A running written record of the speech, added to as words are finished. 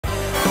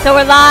So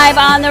we're live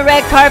on the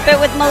red carpet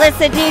with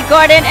Melissa D.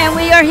 Gordon, and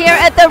we are here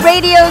at the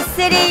Radio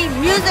City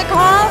Music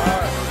Hall,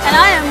 and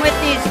I am with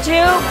these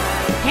two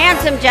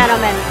handsome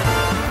gentlemen.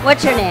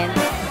 What's your name?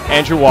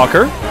 Andrew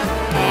Walker.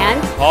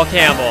 And? Paul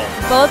Campbell.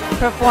 Both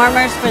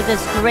performers for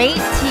this great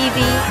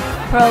TV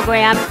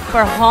program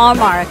for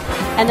Hallmark,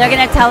 and they're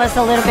going to tell us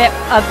a little bit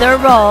of their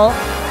role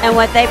and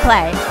what they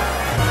play.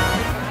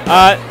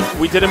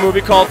 We did a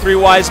movie called Three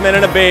Wise Men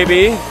and a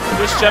Baby.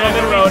 This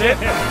gentleman wrote it.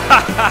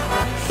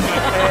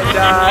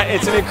 And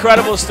it's an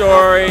incredible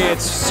story.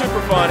 It's super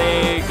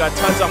funny, got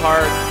tons of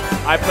heart.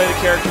 I play the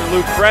character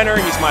Luke Brenner.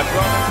 He's my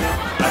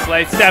brother. I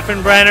play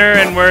Stephen Brenner,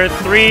 and we're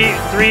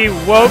three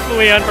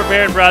woefully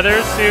unprepared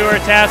brothers who are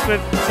tasked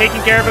with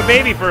taking care of a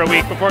baby for a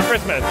week before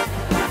Christmas.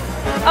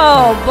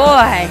 Oh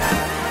boy.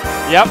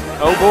 Yep.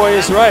 Oh boy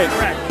is right.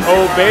 Correct.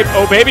 Oh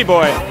baby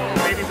boy. Oh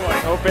baby boy.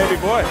 Oh baby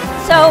boy.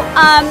 So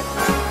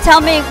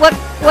tell me,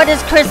 what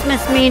does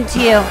Christmas mean to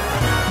you?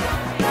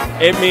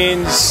 It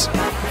means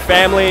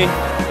family.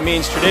 It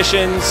means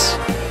traditions.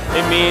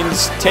 It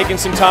means taking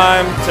some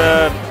time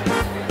to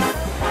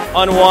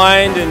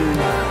unwind and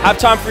have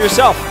time for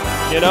yourself.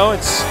 You know,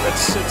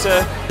 that's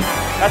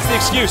the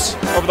excuse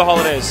over the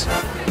holidays.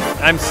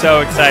 I'm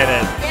so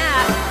excited.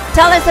 Yeah.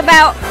 Tell us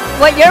about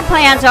what your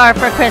plans are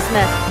for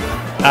Christmas.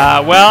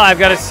 Well, I've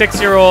got a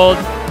 6-year-old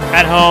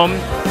at home,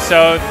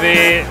 so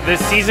the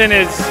season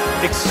is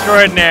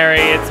extraordinary.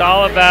 It's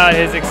all about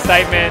his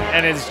excitement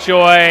and his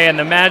joy and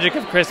the magic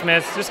of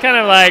Christmas. Just kind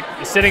of like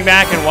sitting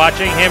back and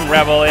watching him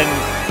revel in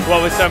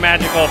what was so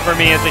magical for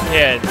me as a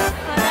kid.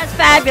 Oh, that's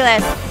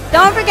fabulous.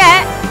 Don't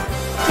forget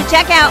to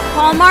check out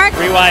Hallmark.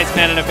 Three Wise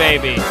Men and a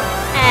Baby.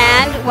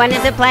 And when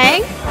is it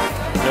playing?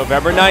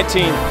 November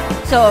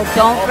 19th. So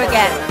don't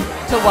forget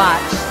to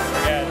watch.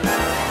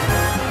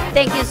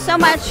 Thank you so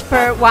much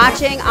for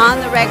watching On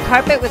the Red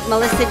Carpet with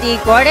Melissa D.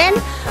 Gordon.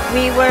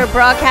 We were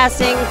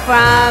broadcasting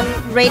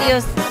from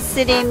Radio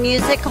City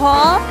Music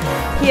Hall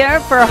here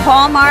for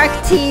Hallmark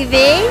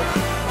TV,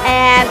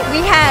 and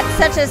we had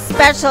such a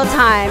special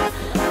time.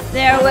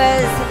 There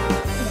was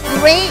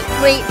great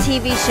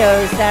TV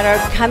shows that are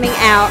coming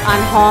out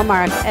on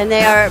Hallmark, and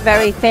they are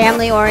very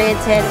family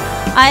oriented.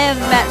 I have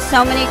met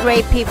so many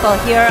great people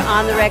here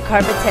on the red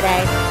carpet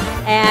today,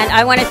 and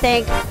I want to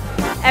thank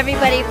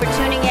everybody for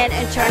tuning in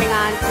and turning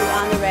on to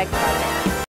On the Red Carpet.